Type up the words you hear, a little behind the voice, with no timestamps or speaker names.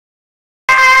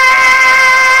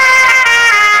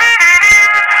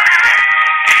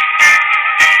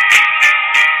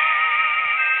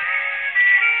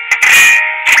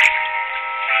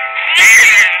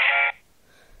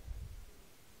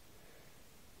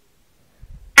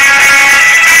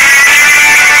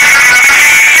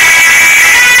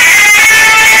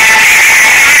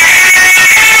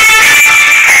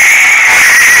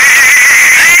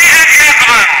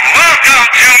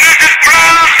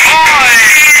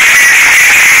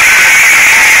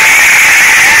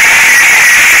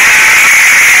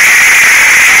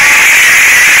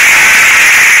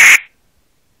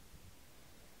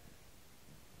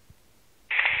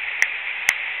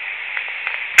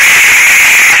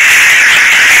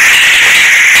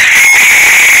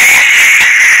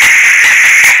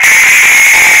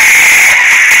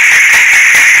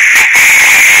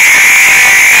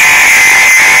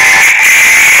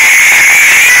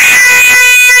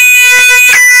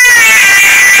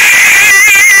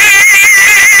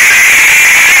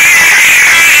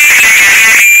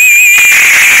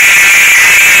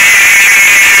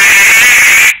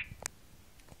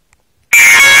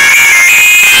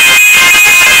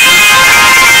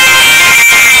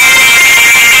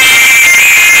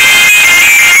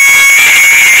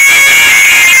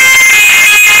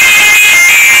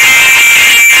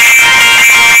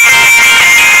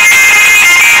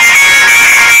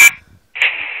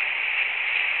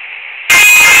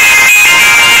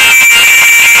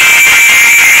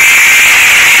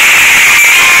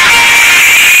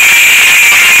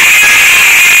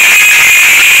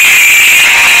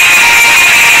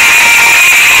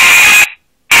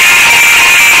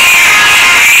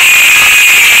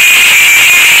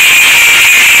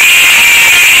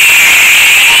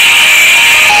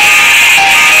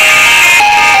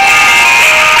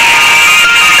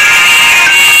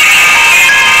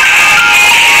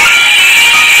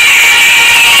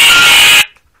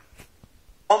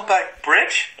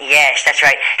Bridge? Yes, that's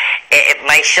right.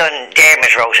 My son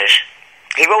Dermot wrote it.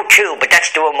 He wrote two, but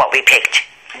that's the one what we picked.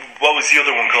 What was the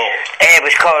other one called? It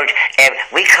was called,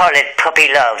 we call it Puppy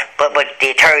Love, but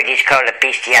the authorities call it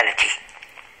Bestiality.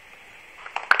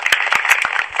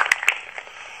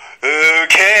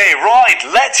 Okay, right,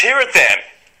 let's hear it then.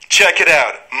 Check it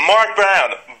out. Mark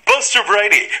Brown, Buster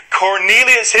Brady,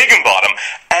 Cornelius Higginbottom,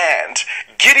 and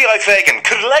Giddy Fagan,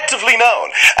 collectively known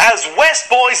as West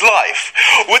Boys Life,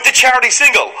 with the charity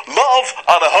single Love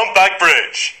on a Humpback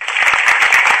Bridge.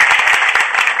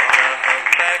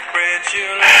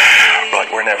 Right,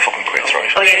 we're now fucking quits, right?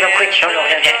 Oh, yeah, no, quit. No,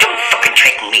 don't fucking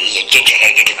trick me, you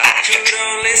ginger-headed bastard. I could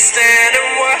only stand and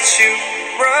watch you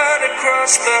run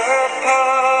across the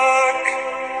park.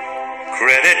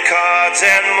 Credit cards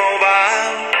and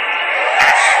mobile.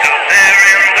 I stood there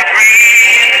in the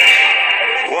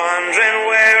breeze, wondering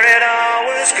where it all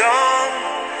was gone.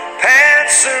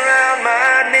 Pants around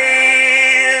my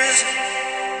knees.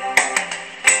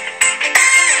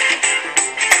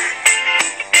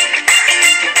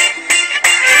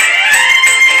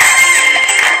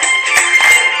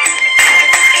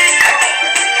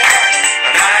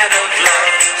 A night of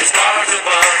love, the stars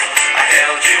above. I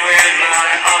held you in my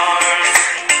arms.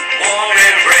 Warm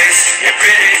embrace, your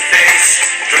pretty face,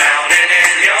 drowning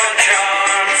in your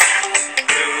charms.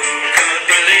 Who could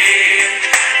believe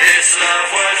this love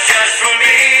was just for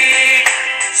me?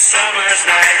 Summer's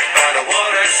night by the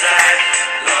waterside,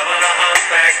 love on a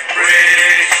humpback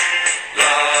bridge.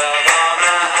 Love on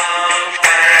a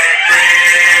humpback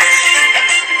bridge.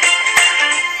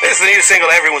 This is the new single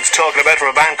everyone's talking about from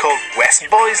a band called West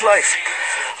Boys Life.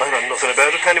 I know nothing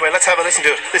about it. Anyway, let's have a listen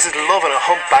to it. This is Love on a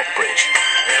Humpback Bridge.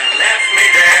 They left me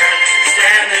there,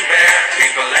 standing bare.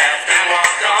 People left and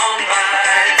walked on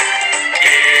by.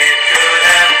 It could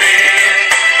have been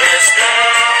the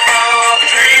stuff of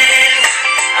dreams.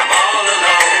 I'm all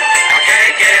alone, I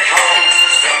can't get home.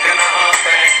 Stuck in a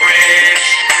humpback bridge.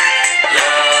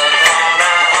 Love on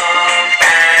a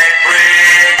humpback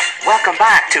bridge. Welcome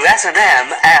back to S&M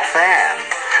FM.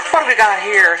 What have we got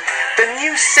here? The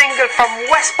new single from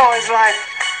West Boys Life,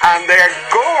 and they're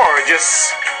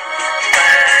gorgeous.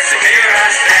 So here I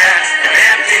stand, an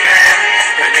empty man,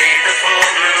 beneath the full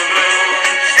blue moon.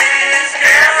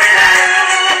 Every night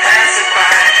I pass it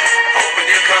by, hoping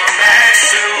you'll come back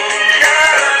soon.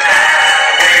 But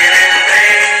I wait in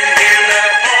vain in the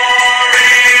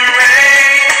pouring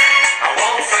rain. I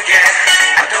won't forget,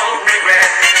 I don't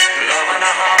regret, love on a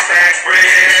humpback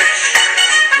bridge.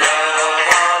 Love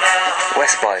on a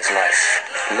West Boys Life,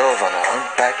 Love on a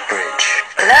Humpback Bridge.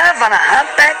 Love on a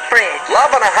Humpback Bridge.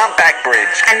 Love on a Humpback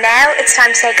Bridge. And now it's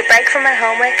time to take a break from our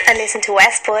homework and listen to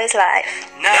West Boys Live.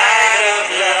 night of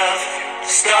love,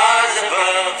 stars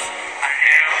above.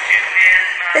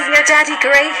 Isn't your daddy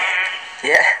great?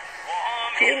 Yeah,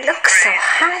 He looks so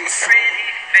handsome. I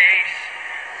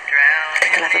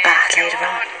think I'll have a bath later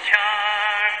on.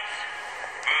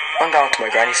 I'm going to my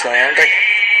granny's now, aren't I?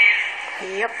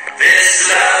 Yep.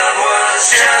 This love was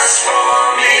just for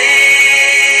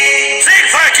me. Sing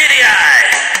for Kitty Eye.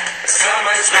 A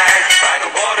summer's night by the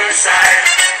waterside,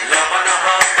 love on a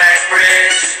humpback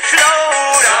bridge.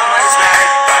 Float summer's night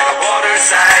by the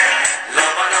waterside,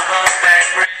 love on a humpback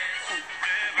bridge.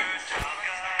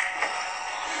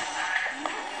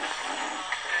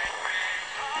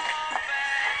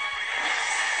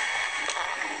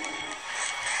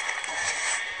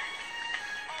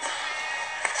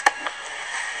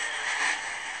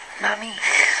 Mummy,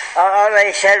 All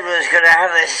I said was going to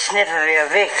have a sniff of your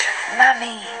Vic.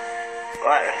 Mummy,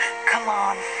 What? come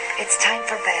on. It's time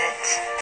for bed.